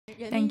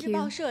Thank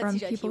you. From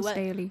People's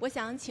Daily.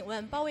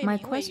 My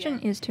question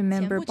is to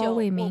member Bao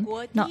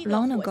Weimin. Not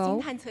long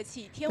ago,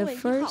 the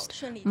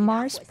first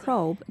Mars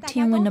probe,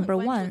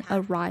 Tianwen-1,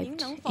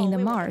 arrived in the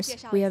Mars.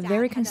 We are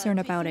very concerned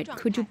about it.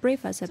 Could you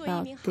brief us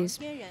about this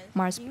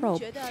Mars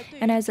probe?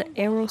 And as an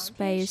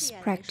aerospace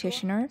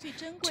practitioner,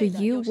 to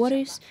you, what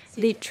is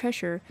the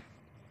treasure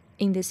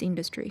in this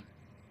industry?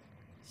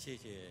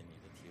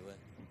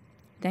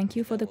 Thank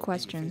you for the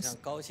questions.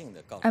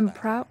 I'm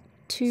proud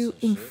to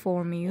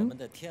inform you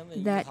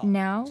that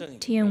now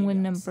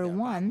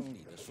Tianwen-1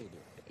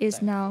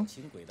 is now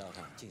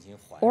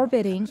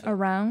orbiting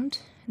around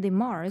the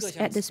Mars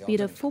at the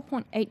speed of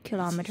 4.8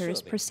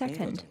 kilometers per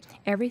second.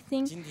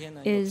 Everything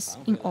is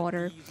in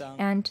order,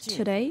 and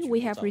today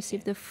we have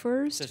received the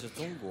first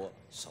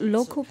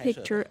local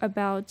picture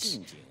about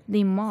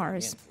the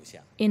Mars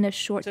in a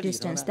short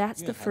distance.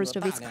 That's the first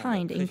of its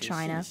kind in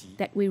China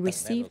that we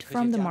received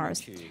from the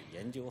Mars.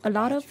 A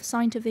lot of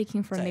scientific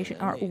information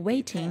are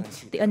awaiting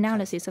the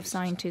analysis of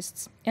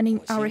scientists. And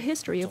in our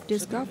history of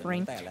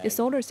discovering the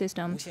solar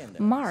system,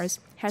 Mars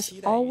has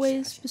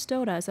always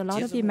bestowed us a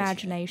lot of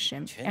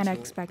imagination and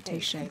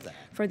expectation.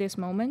 For this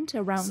moment,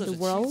 around the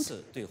world,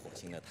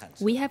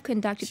 we have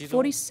conducted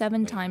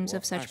 47 times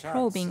of such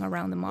probing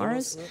around the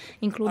Mars,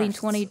 including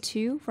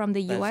 22 from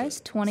the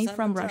US, 20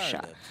 from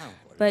Russia.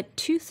 But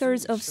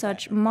two-thirds of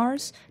such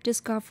Mars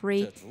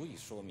discovery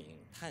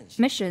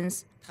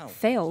missions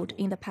failed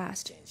in the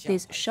past.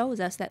 This shows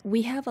us that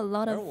we have a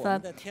lot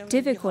of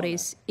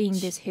difficulties in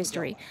this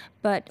history.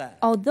 But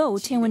although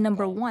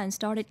Tianwen-1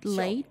 started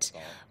late,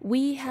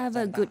 we have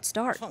a good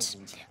start.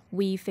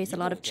 We face a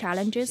lot of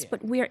challenges,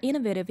 but we are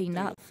innovative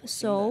enough.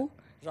 So,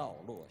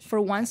 for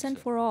once and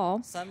for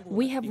all,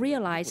 we have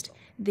realized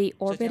the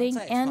orbiting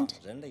and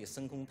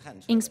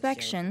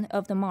inspection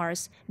of the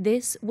Mars.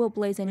 This will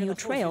blaze a new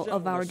trail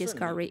of our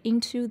discovery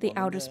into the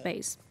outer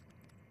space.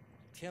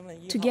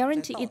 To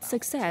guarantee its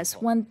success,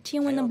 when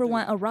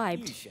Tianwen-1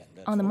 arrived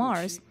on the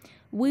Mars,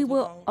 we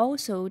will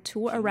also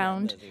tour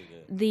around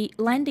the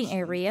landing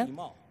area.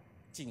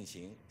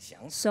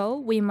 So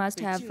we must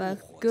have a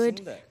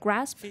good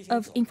grasp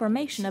of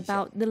information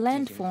about the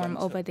landform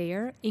over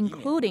there,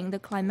 including the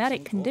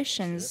climatic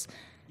conditions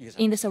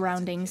in the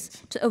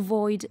surroundings, to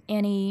avoid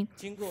any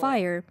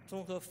fire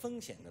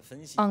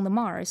on the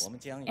Mars.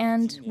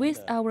 And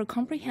with our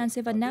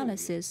comprehensive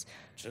analysis,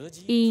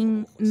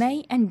 in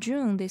May and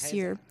June this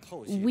year,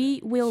 we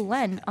will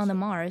land on the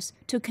Mars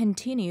to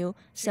continue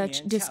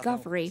such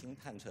discovery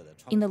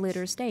in the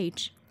later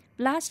stage.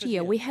 Last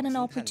year, we had an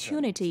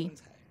opportunity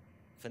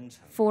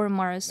for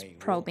Mars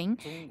probing,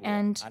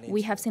 and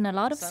we have seen a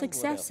lot of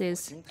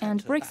successes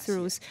and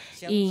breakthroughs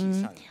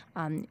in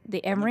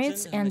the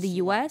Emirates and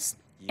the US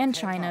and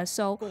China.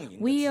 So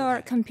we are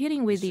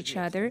competing with each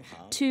other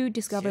to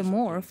discover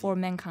more for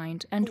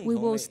mankind, and we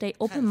will stay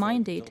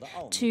open-minded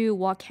to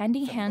walk hand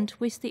in hand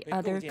with the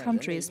other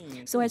countries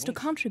so as to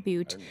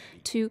contribute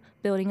to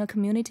building a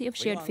community of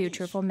shared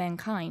future for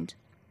mankind.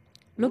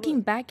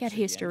 Looking back at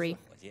history,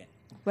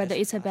 whether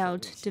it's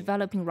about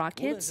developing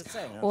rockets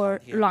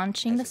or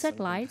launching the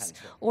satellites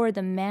or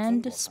the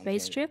manned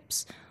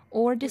spaceships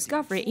or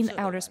discovery in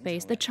outer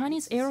space, the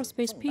Chinese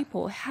aerospace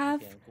people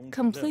have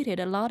completed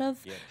a lot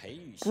of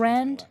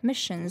grand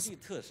missions,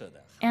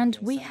 and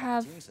we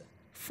have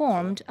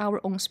formed our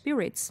own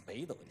spirits.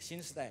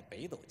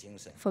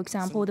 For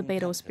example, the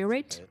Beidou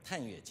spirit,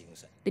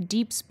 the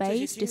deep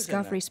space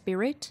discovery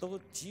spirit,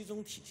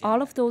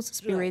 all of those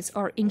spirits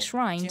are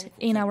enshrined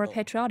in our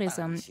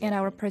patriotism and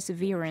our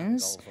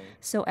perseverance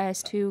so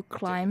as to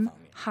climb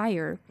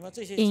higher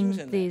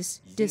in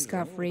this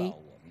discovery.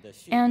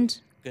 And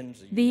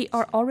they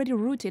are already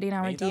rooted in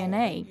our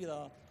DNA.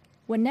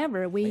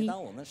 Whenever we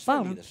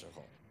bump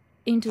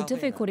into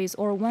difficulties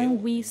or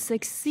when we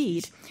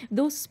succeed,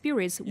 those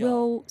spirits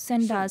will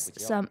send us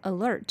some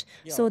alert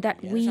so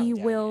that we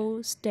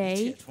will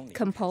stay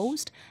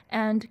composed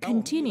and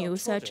continue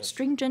such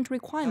stringent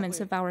requirements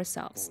of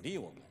ourselves.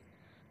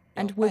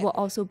 And we will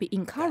also be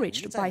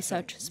encouraged by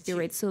such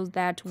spirits so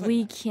that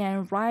we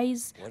can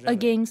rise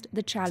against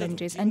the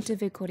challenges and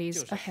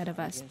difficulties ahead of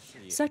us.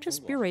 Such a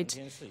spirit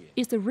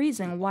is the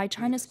reason why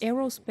China's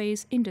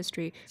aerospace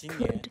industry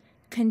could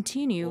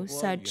continue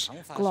such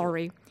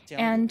glory.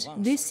 And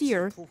this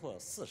year,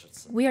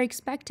 we are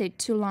expected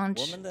to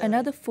launch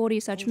another 40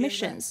 such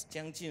missions.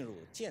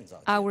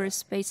 Our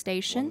space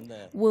station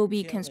will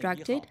be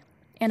constructed,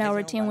 and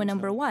our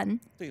Tianwen-1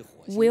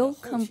 will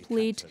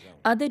complete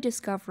other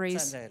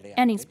discoveries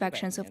and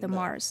inspections of the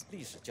Mars.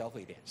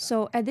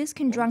 So at this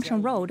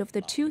conjunction road of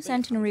the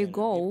two-centenary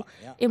goal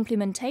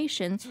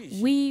implementation,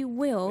 we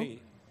will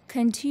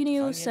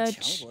continue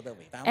such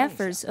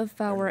efforts of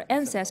our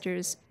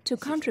ancestors to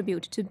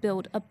contribute to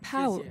build a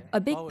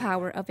big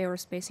power of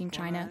aerospace in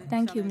China.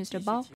 Thank you, Mr. Bao.